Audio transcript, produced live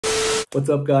What's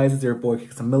up guys, it's your boy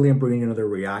Kixamillion bringing another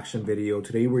reaction video.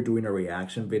 Today we're doing a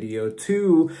reaction video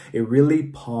to a really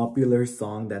popular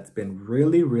song that's been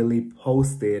really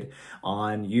posted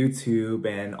on YouTube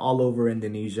and all over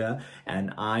Indonesia,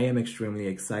 and I am extremely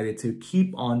excited to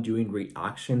keep on doing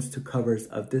reactions to covers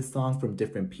of this song from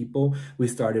different people. We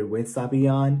started with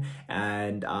Sabian,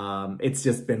 and it's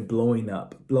just been blowing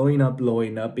up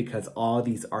because all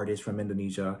these artists from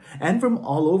Indonesia and from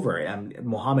all over, and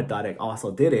Muhammad Dadek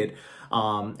also did it,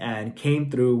 and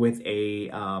came through with a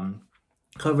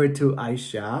cover to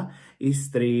AISYAH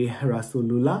Istri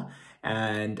Rasulullah.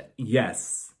 And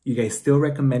yes, you guys still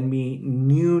recommend me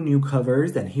new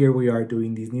covers, and here we are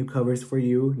doing these new covers for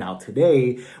you. Now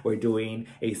today we're doing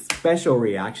a special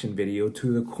reaction video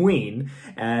to the Queen,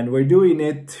 and we're doing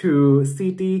it to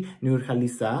SITI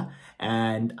NURHALIZA.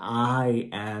 And I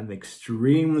am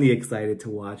extremely excited to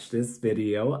watch this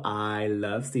video. I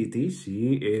love Siti.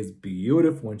 She is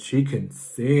beautiful and she can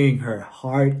sing her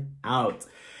heart out.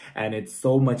 And it's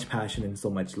so much passion and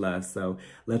so much love. So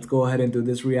let's go ahead and do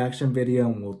this reaction video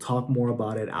and we'll talk more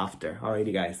about it after.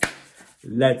 Alrighty guys,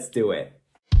 let's do it.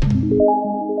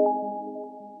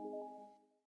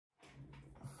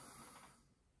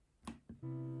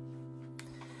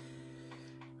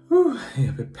 Whew,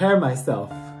 I prepare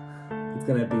myself. It's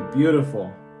gonna be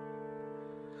beautiful.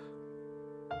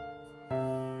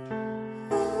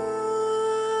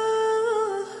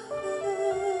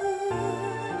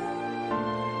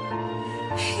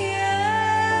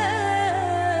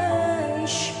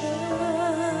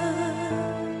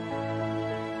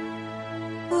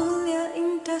 Mulia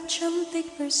indah cantik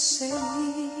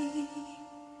berseri,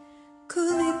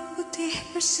 kulit putih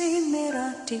bersih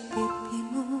merah di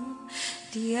pipimu.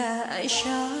 Dia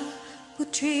Aisyah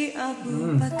Putri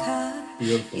Abu Bakar,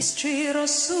 istri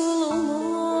Rasulullah.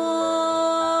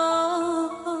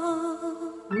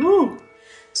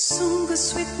 Sungguh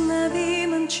sweet Nabi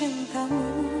mencintamu,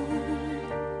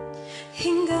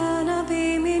 hingga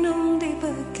Nabi minum di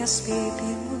bekas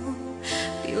pipimu.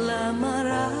 Bila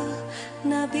marah,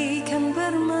 Nabi kan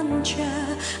bermanja,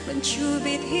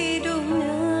 mencubit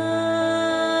hidungnya.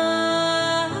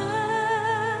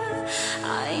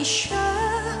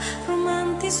 Aisyah,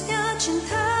 romantisnya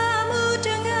cintamu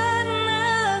dengan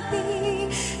Nabi.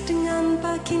 Dengan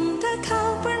baginda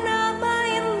kau pernah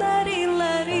main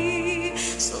lari-lari,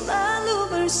 selalu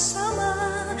bersama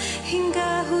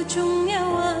hingga hujung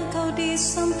nyawa kau di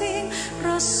samping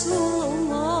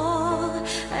Rasulullah.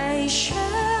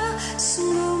 Aisyah,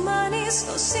 sungguh manis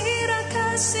kau sirah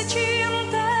kasih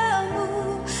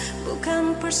cintamu,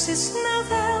 bukan persis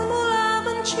novel mula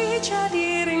benci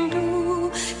jadi rindu.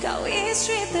 Kau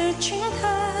istri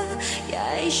tercinta, ya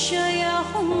Aisyah ya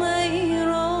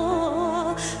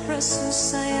Humairah, Rasul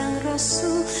sayang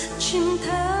Rasul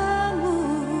cintamu.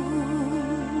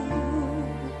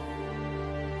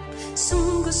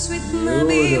 Sungguh sweet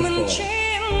Nabi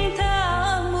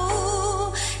mencintamu,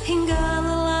 hingga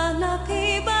lelah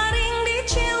Nabi baring di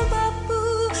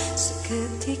jilbabmu.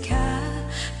 Seketika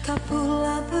kau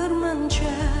pula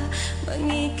bermanja,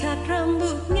 mengikat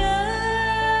rambutnya.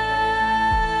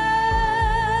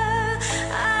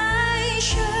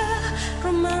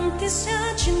 Romantisnya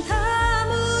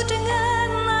cintamu dengan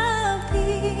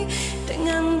Nabi.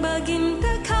 Dengan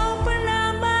baginda kau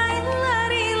pernah main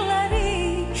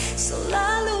lari-lari,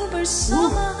 selalu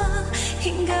bersama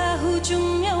hingga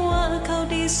hujung nyawa kau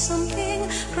di samping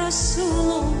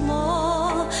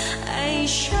Rasulullah.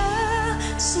 Aisyah,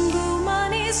 sungguh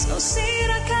manis kau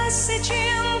sirah kasih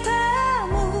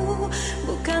cintamu,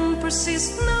 bukan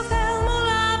persis novel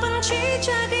mula benci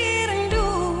jadi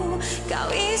rindu. Kau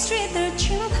istri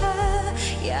tercinta,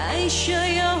 ya Aisyah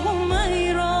ya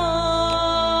Humairah.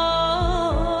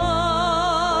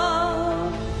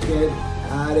 Get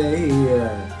out of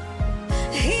here.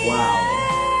 Wow.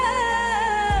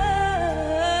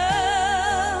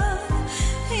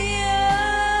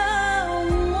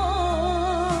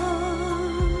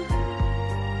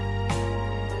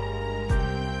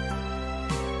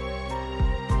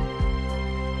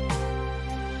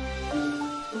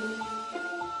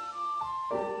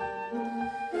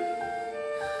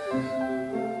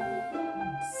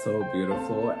 So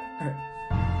beautiful.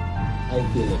 I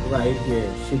feel it right here.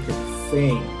 She could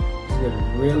sing. She could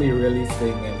really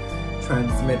sing and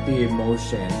transmit the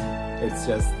emotion. It's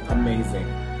just amazing.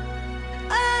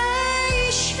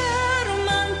 Aisyah,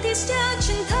 romantisnya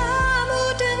cintamu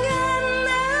dengan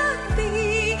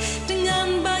Nabi.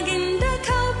 Dengan baginda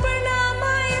kau pernah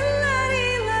main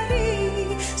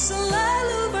lari-lari,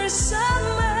 selalu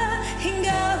bersama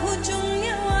hingga hujung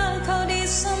nyawa kau di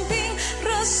samping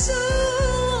Rasul.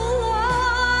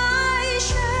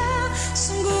 Aisyah,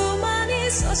 sungguh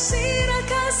manis oh sirah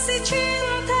kasih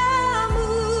cintamu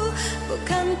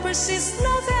bukan persis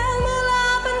novel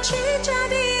mula benci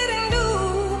jadi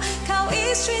rindu. Kau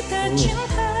istri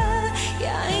tercinta,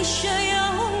 ya Aisyah ya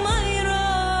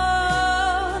Humairah,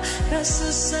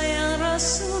 Rasul sayang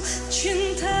Rasul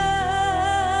cintamu.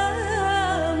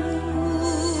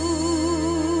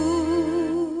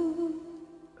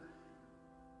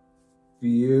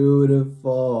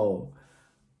 Beautiful.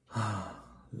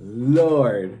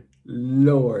 Lord,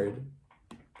 Lord.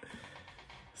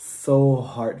 So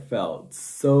heartfelt,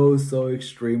 so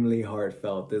extremely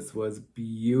heartfelt. This was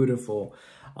beautiful.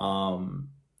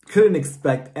 Couldn't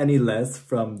expect any less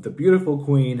from the beautiful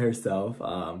queen herself.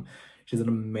 She's an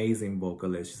amazing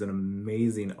vocalist, she's an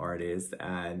amazing artist,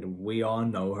 and we all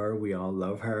know her, we all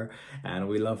love her, and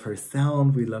we love her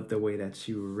sound. We love the way that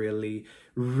she really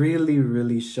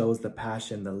shows the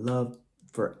passion, the love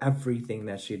for everything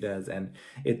that she does, and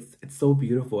it's so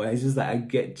beautiful. It's just like I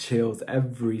get chills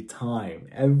every time,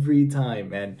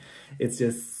 and it's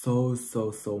just so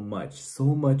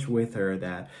much with her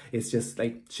that it's just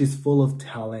like she's full of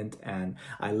talent, and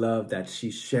I love that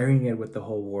she's sharing it with the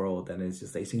whole world. And it's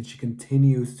just like she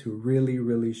continues to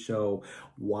really show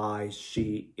why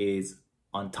she is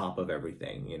on top of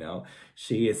everything, you know.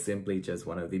 She is simply just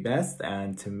one of the best,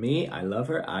 and to me, I love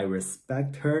her, I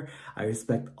respect her, I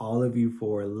respect all of you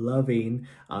for loving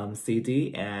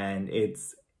SITI, and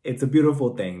it's a beautiful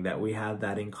thing that we have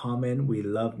that in common. We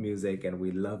love music and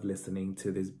we love listening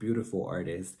to this beautiful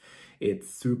artist.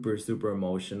 It's super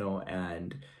emotional,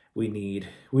 and we need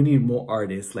more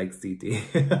artists like SITI.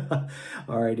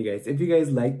 Alrighty guys, if you guys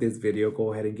like this video,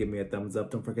 go ahead and give me a thumbs up.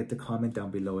 Don't forget to comment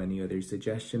down below any other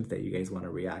suggestions that you guys want to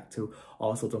react to.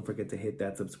 Also, don't forget to hit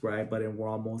that subscribe button. We're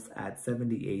almost at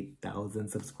 78,000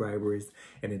 subscribers,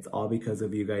 and it's all because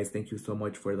of you guys. Thank you so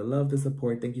much for the love, the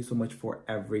support. Thank you so much for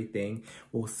everything.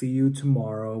 We'll see you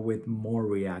tomorrow with more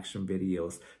reaction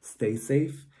videos. Stay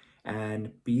safe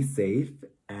and be safe,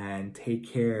 and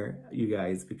take care, you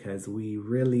guys, because we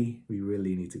really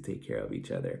need to take care of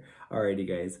each other. Alrighty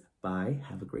guys, bye,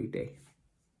 have a great day.